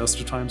times and the best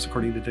of times,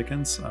 according to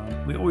Dickens.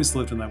 We always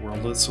lived in that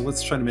world. So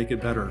let's try to make it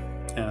better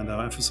and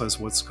emphasize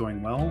what's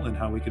going well and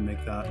how we can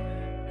make that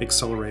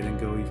accelerate and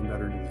go even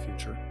better into the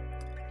future.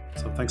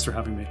 So thanks for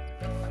having me.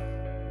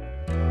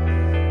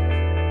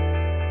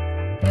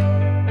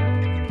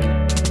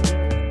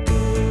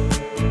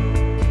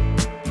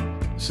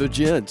 So,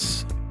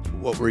 gents,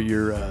 what were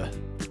your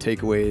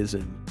takeaways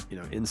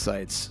and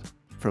insights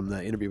from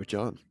the interview with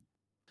John?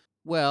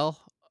 Well,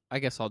 I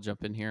guess I'll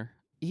jump in here.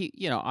 He,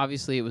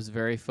 obviously it was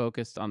very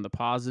focused on the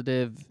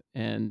positive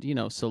and,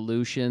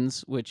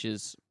 solutions, which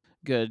is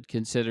good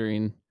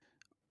considering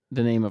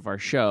the name of our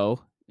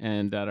show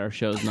and that our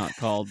show is not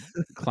called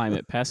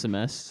Climate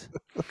Pessimist.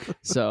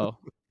 So,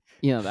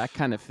 that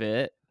kind of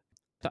fit.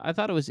 I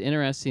thought it was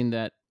interesting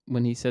that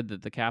when he said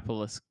that the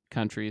capitalist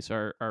countries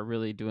are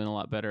really doing a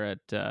lot better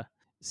at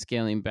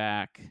scaling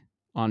back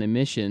on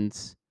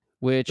emissions,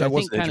 which that I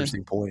was think an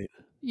interesting point.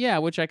 Yeah,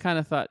 which I kind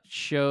of thought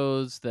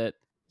shows that,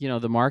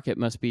 the market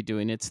must be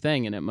doing its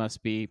thing and it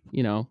must be,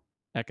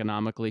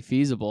 economically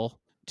feasible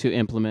to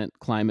implement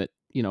climate,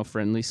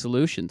 friendly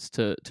solutions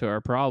to our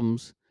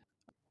problems.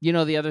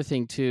 The other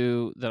thing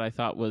too that I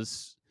thought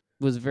was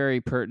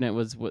very pertinent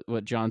was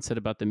what John said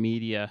about the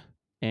media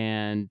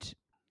and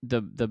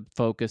the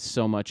focus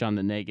so much on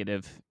the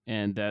negative,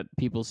 and that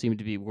people seem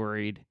to be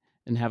worried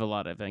and have a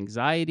lot of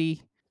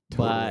anxiety,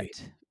 Totally.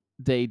 but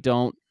they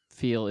don't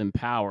feel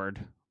empowered,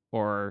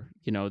 or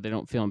they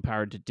don't feel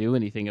empowered to do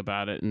anything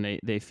about it, and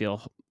they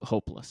feel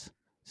hopeless.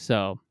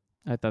 So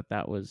I thought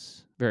that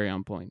was very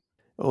on point.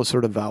 Well, it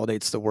sort of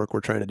validates the work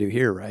we're trying to do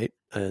here, right?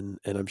 And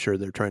I'm sure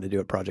they're trying to do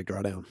at Project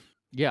Drawdown.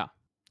 Yeah.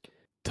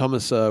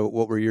 Thomas,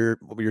 what were your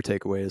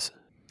takeaways?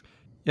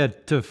 Yeah,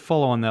 to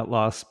follow on that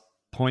last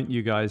point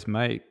you guys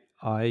make,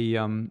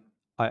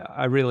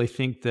 I really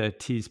think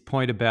that his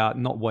point about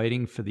not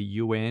waiting for the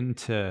UN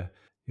to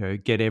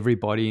get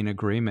everybody in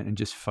agreement and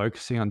just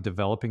focusing on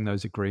developing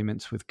those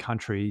agreements with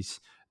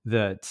countries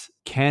that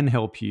can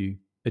help you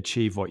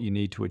achieve what you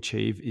need to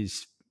achieve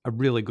is a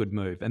really good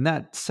move. And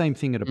that same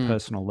thing at a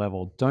personal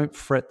level. Don't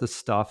fret the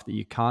stuff that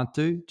you can't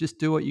do. Just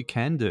do what you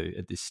can do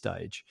at this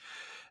stage.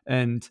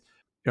 And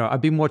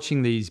I've been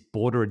watching these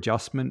border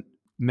adjustment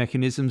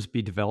mechanisms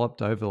be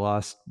developed over the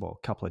last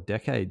couple of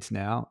decades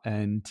now.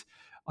 And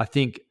I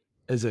think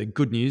as a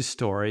good news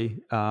story,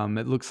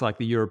 it looks like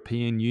the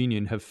European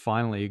Union have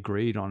finally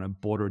agreed on a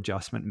border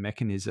adjustment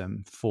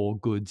mechanism for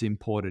goods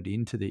imported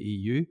into the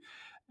EU.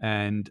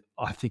 And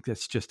I think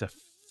that's just a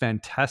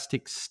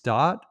fantastic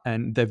start.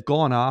 And they've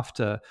gone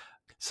after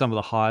some of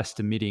the highest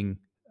emitting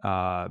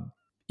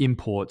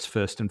imports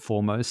first and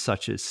foremost,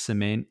 such as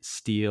cement,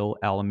 steel,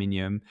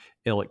 aluminium,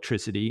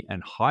 electricity,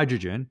 and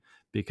hydrogen,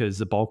 because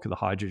the bulk of the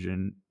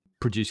hydrogen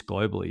produced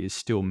globally is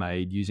still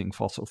made using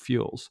fossil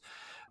fuels.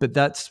 But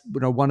that's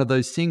one of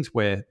those things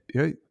where,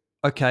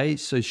 okay,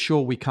 so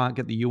sure, we can't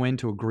get the UN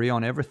to agree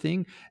on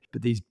everything,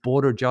 but these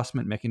border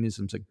adjustment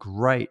mechanisms are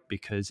great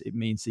because it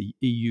means the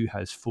EU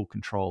has full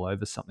control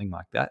over something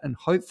like that. And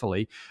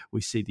hopefully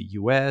we see the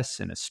US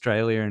and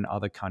Australia and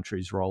other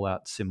countries roll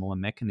out similar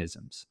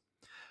mechanisms.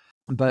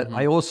 But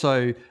I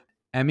also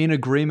am in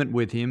agreement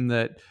with him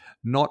that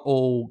not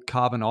all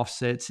carbon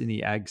offsets in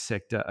the ag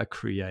sector are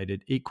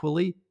created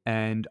equally.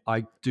 And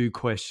I do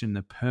question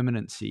the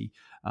permanency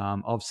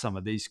of some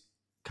of these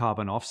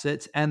carbon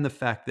offsets, and the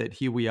fact that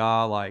here we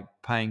are like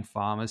paying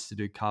farmers to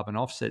do carbon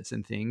offsets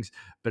and things,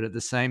 but at the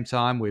same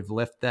time we've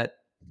left that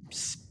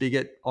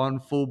spigot on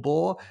full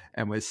bore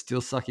and we're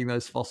still sucking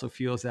those fossil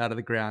fuels out of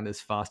the ground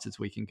as fast as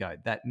we can go.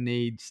 That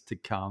needs to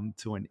come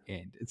to an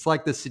end. It's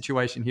like the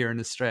situation here in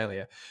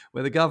Australia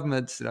where the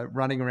government's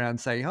running around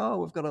saying, oh,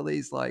 we've got all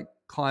these like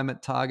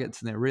climate targets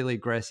and they're really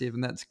aggressive,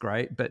 and that's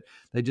great, but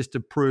they just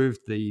approved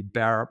the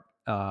Barra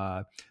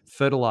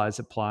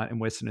fertilizer plant in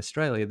Western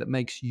Australia that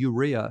makes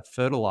urea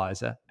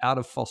fertilizer out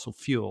of fossil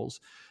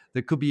fuels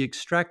that could be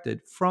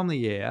extracted from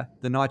the air,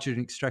 the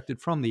nitrogen extracted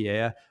from the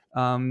air,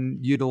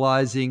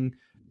 utilizing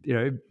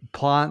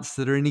plants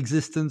that are in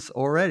existence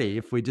already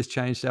if we just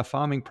changed our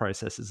farming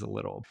processes a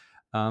little.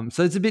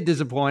 So it's a bit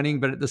disappointing,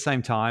 but at the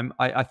same time,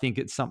 I think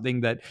it's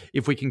something that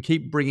if we can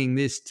keep bringing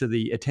this to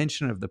the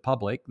attention of the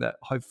public, that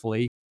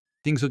hopefully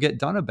things will get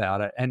done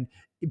about it. And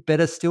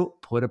better still,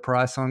 put a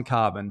price on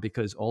carbon,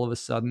 because all of a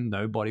sudden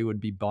nobody would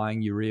be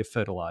buying urea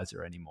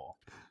fertilizer anymore.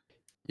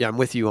 Yeah, I'm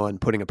with you on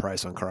putting a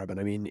price on carbon.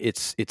 I mean,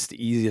 it's the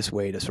easiest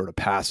way to sort of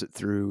pass it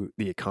through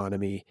the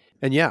economy.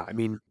 And yeah, I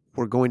mean,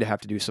 we're going to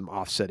have to do some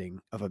offsetting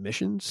of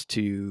emissions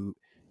to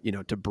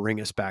bring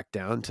us back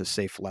down to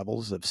safe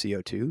levels of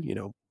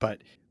CO2,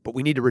 but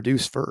we need to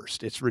reduce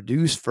first. It's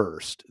reduce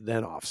first,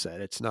 then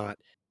offset. It's not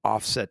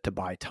offset to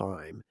buy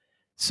time.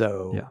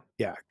 So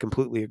yeah,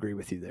 completely agree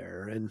with you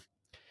there. And,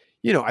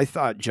 I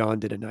thought John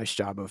did a nice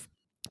job of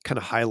kind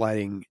of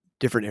highlighting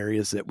different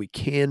areas that we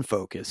can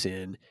focus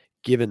in,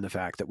 given the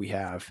fact that we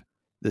have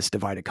this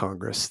divided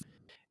Congress.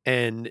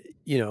 And,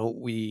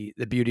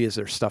 the beauty is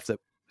there's stuff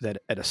that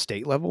at a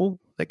state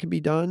level that can be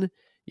done.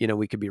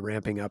 We could be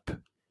ramping up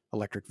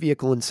electric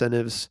vehicle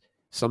incentives.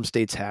 Some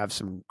states have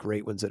some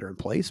great ones that are in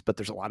place, but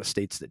there's a lot of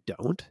states that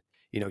don't.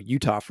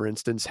 Utah, for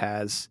instance,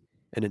 has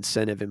an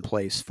incentive in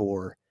place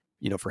for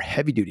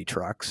heavy duty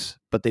trucks,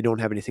 but they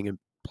don't have anything in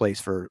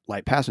place for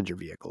light passenger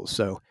vehicles.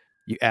 So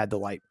you add the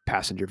light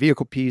passenger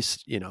vehicle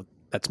piece,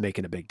 that's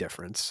making a big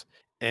difference.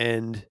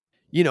 And,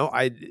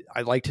 I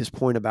liked his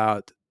point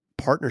about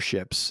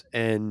partnerships,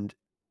 and,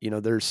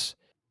 there's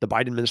the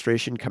Biden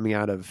administration coming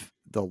out of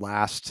the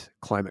last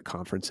climate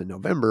conference in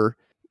November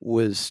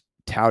was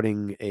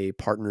touting a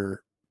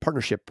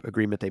partnership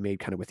agreement they made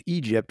kind of with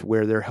Egypt,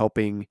 where they're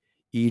helping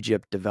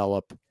Egypt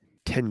develop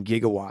 10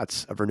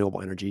 gigawatts of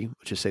renewable energy,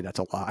 which is say that's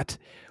a lot,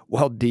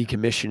 while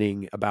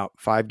decommissioning about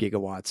 5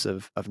 gigawatts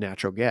of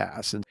natural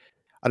gas. And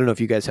I don't know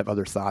if you guys have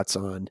other thoughts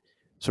on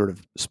sort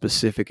of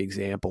specific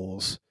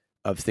examples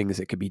of things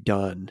that could be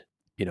done,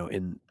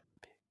 in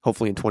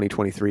hopefully in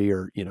 2023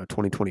 or,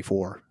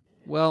 2024.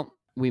 Well,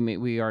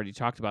 we already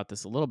talked about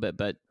this a little bit,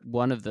 but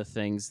one of the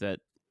things that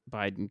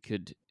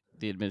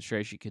the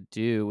administration could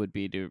do would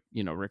be to,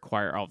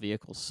 require all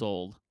vehicles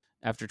sold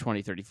after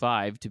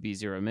 2035 to be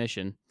zero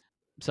emission.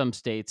 Some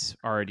states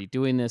are already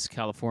doing this.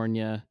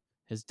 California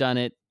has done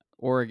it.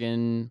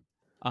 Oregon,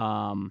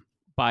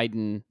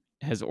 Biden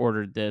has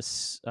ordered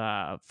this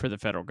for the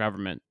federal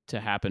government to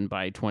happen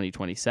by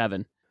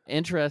 2027.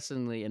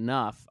 Interestingly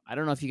enough, I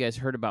don't know if you guys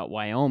heard about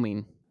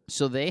Wyoming.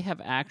 So they have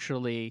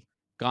actually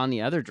gone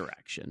the other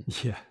direction.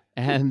 Yeah.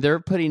 And they're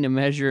putting a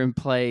measure in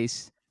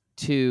place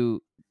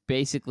to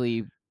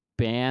basically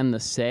ban the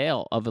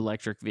sale of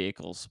electric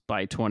vehicles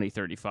by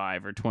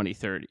 2035 or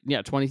 2030.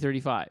 Yeah,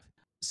 2035.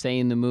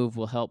 Saying the move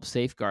will help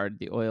safeguard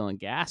the oil and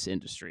gas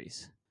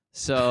industries.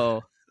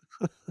 So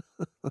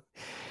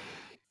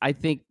I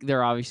think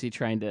they're obviously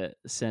trying to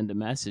send a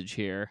message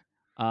here.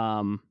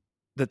 That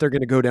they're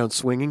going to go down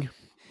swinging?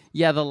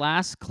 Yeah, the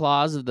last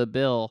clause of the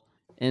bill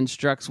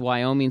instructs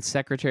Wyoming's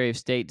Secretary of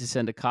State to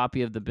send a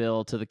copy of the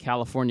bill to the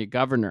California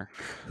governor,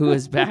 who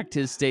has backed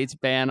his state's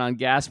ban on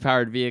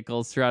gas-powered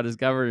vehicles throughout his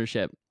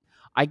governorship.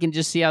 I can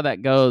just see how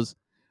that goes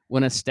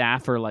when a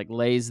staffer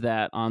lays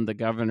that on the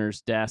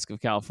governor's desk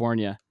of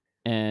California,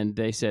 and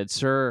they said,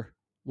 "Sir,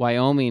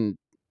 Wyoming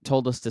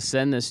told us to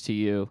send this to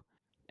you,"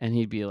 and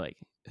he'd be like,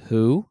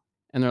 "Who?"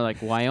 And they're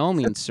like,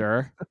 "Wyoming,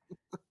 sir,"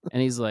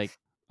 and he's like,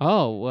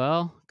 "Oh,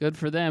 well, good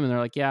for them." And they're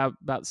like, "Yeah,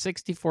 about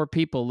 64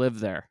 people live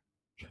there."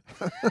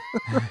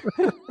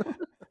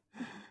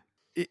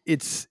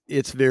 It's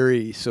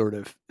very sort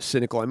of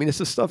cynical. I mean, it's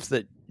the stuff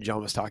that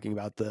John was talking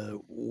about, the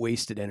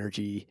wasted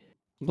energy.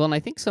 Well, and I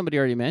think somebody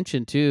already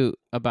mentioned too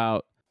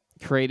about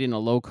creating a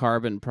low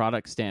carbon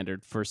product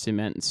standard for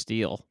cement and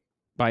steel.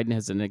 Biden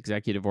has an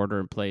executive order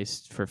in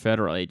place for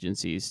federal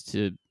agencies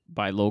to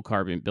buy low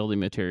carbon building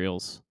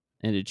materials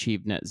and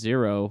achieve net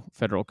zero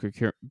federal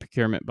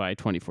procurement by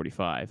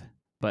 2045.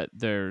 But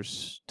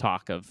there's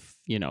talk of,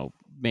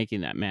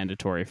 making that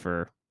mandatory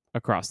for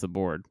across the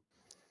board.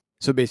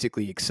 So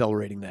basically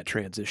accelerating that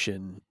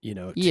transition,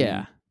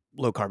 to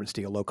low carbon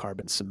steel, low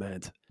carbon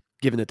cement,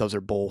 given that those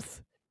are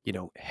both,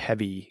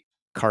 heavy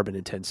carbon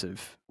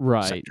intensive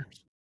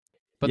sectors.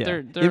 But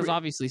there's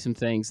obviously some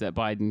things that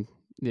Biden,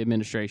 the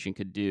administration,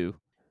 could do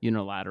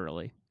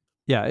unilaterally.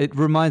 Yeah, it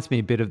reminds me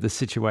a bit of the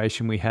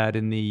situation we had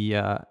in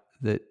the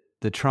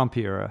Trump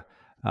era,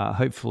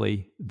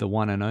 hopefully the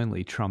one and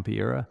only Trump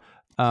era,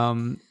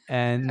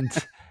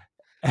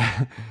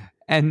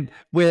 and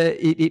where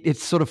it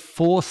sort of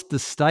forced the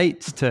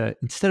states to,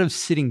 instead of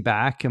sitting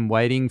back and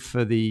waiting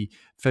for the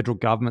federal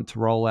government to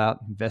roll out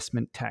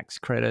investment tax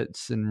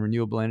credits and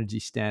renewable energy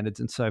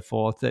standards and so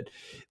forth, that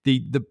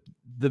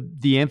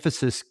the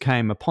emphasis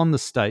came upon the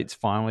states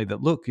finally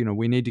that, look,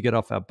 we need to get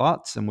off our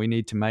butts and we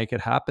need to make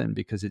it happen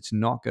because it's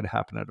not going to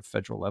happen at a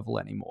federal level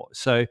anymore.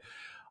 So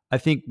I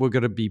think we're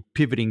going to be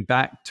pivoting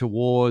back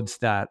towards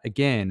that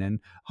again. And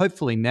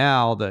hopefully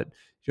now that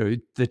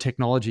the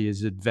technology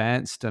has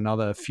advanced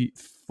another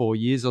 4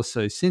 years or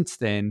so since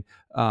then,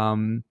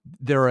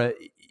 there are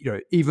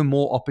even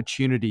more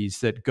opportunities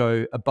that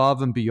go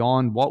above and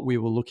beyond what we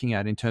were looking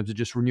at in terms of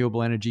just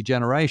renewable energy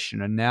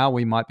generation. And now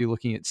we might be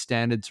looking at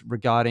standards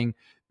regarding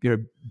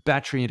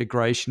battery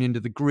integration into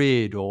the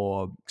grid,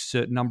 or a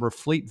certain number of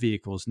fleet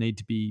vehicles need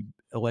to be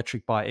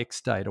electric by X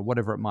date, or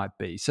whatever it might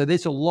be. So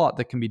there's a lot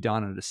that can be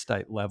done at a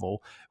state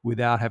level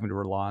without having to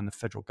rely on the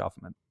federal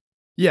government.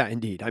 Yeah,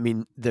 indeed. I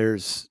mean,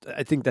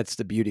 I think that's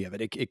the beauty of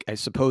it. I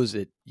suppose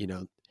the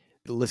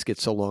list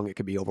gets so long it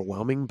could be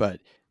overwhelming,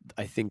 but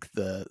I think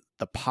the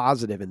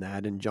positive in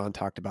that, and John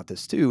talked about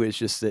this too, is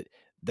just that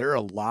there are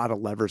a lot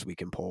of levers we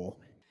can pull.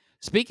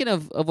 Speaking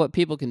of what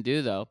people can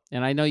do, though,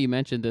 and I know you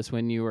mentioned this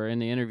when you were in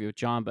the interview with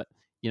John, but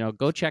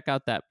go check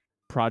out that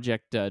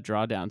Project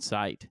Drawdown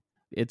site.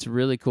 It's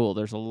really cool.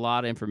 There's a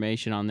lot of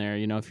information on there.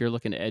 If you're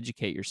looking to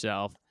educate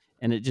yourself,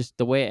 and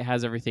the way it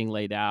has everything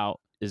laid out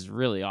is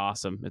really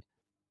awesome.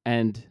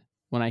 And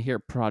when I hear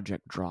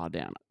Project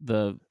Drawdown,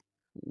 the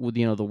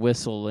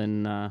whistle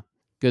in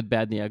Good,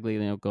 Bad, and the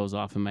Ugly, goes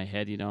off in my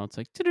head. It's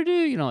like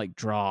like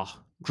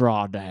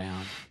draw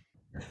down,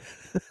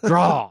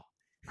 draw.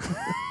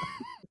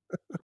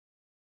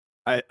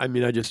 I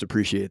mean, I just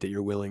appreciate that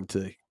you're willing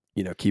to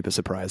keep us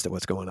surprised at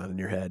what's going on in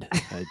your head.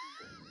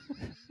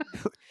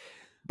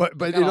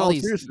 But in all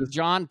seriousness,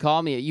 John,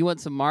 call me. You want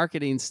some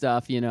marketing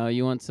stuff? You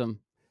want some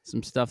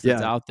stuff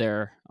that's out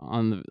there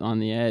on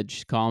the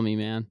edge. Call me,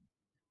 man.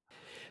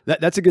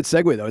 That's a good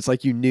segue, though. It's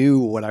like you knew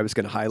what I was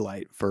going to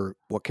highlight for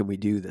what can we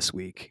do this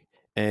week.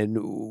 And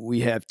we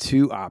have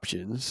two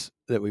options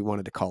that we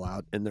wanted to call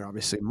out, and there are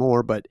obviously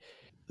more, but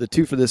the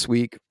two for this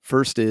week,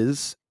 first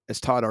is, as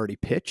Todd already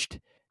pitched,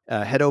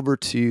 head over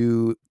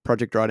to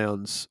Project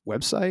Drawdown's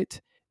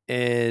website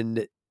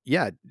and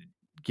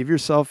give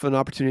yourself an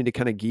opportunity to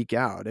kind of geek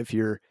out. If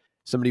you're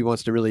somebody who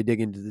wants to really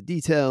dig into the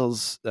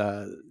details,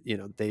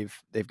 they've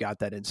got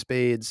that in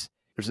spades.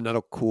 There's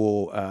another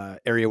cool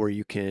area where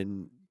you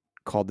can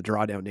called the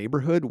Drawdown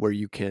Neighborhood, where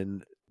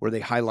they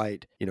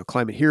highlight,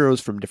 climate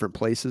heroes from different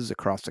places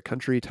across the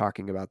country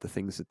talking about the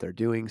things that they're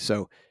doing.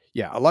 So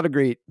a lot of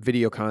great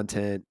video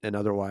content and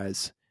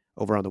otherwise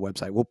over on the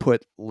website. We'll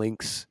put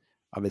links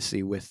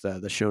obviously with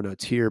the show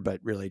notes here, but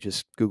really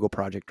just Google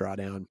Project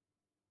Drawdown.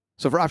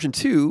 So for option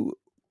 2,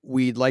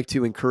 we'd like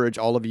to encourage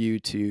all of you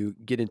to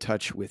get in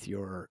touch with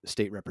your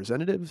state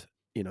representative,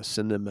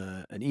 send them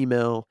an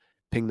email,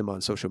 ping them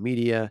on social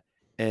media,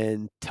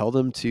 and tell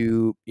them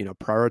to,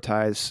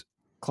 prioritize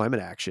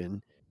climate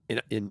action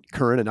in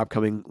current and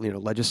upcoming,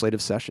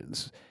 legislative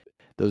sessions.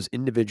 Those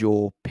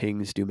individual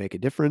pings do make a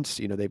difference.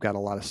 They've got a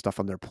lot of stuff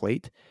on their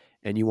plate,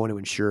 and you want to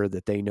ensure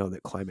that they know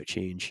that climate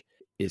change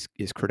is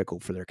critical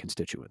for their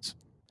constituents.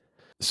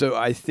 So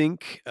I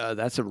think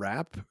that's a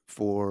wrap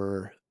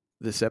for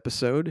this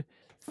episode.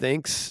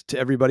 Thanks to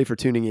everybody for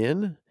tuning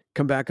in.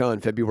 Come back on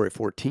February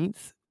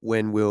 14th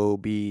when we'll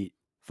be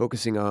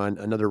focusing on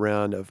another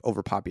round of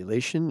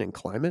overpopulation and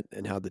climate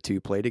and how the two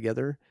play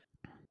together.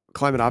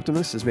 Climate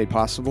Optimist is made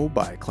possible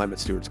by Climate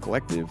Stewards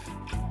Collective.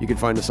 You can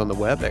find us on the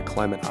web at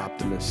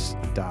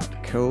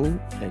climateoptimist.co,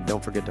 and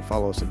don't forget to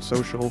follow us on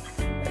social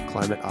at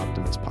Climate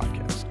Optimist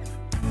Podcast.